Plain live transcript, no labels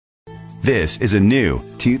This is a new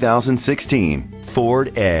 2016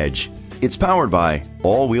 Ford Edge. It's powered by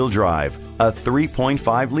all-wheel drive, a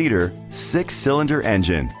 3.5-liter, 6-cylinder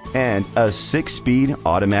engine, and a 6-speed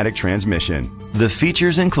automatic transmission. The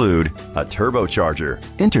features include a turbocharger,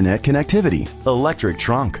 internet connectivity, electric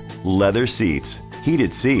trunk, leather seats,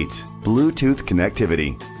 heated seats, Bluetooth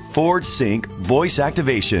connectivity, Ford Sync voice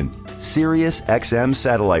activation, Sirius XM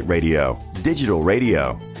satellite radio, digital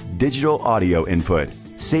audio input.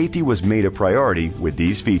 Safety was made a priority with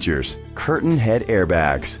these features: curtain head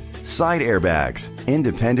airbags, side airbags,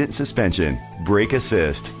 independent suspension, brake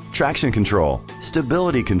assist, traction control,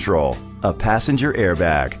 stability control, a passenger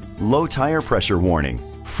airbag, low tire pressure warning,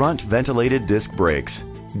 front ventilated disc brakes,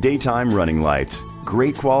 daytime running lights.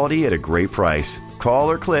 Great quality at a great price.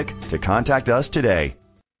 Call or click to contact us today.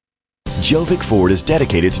 Gjovik Ford is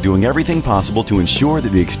dedicated to doing everything possible to ensure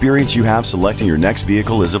that the experience you have selecting your next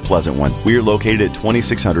vehicle is a pleasant one. We are located at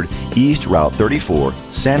 2600 East Route 34,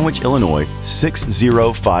 Sandwich, Illinois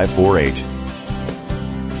 60548.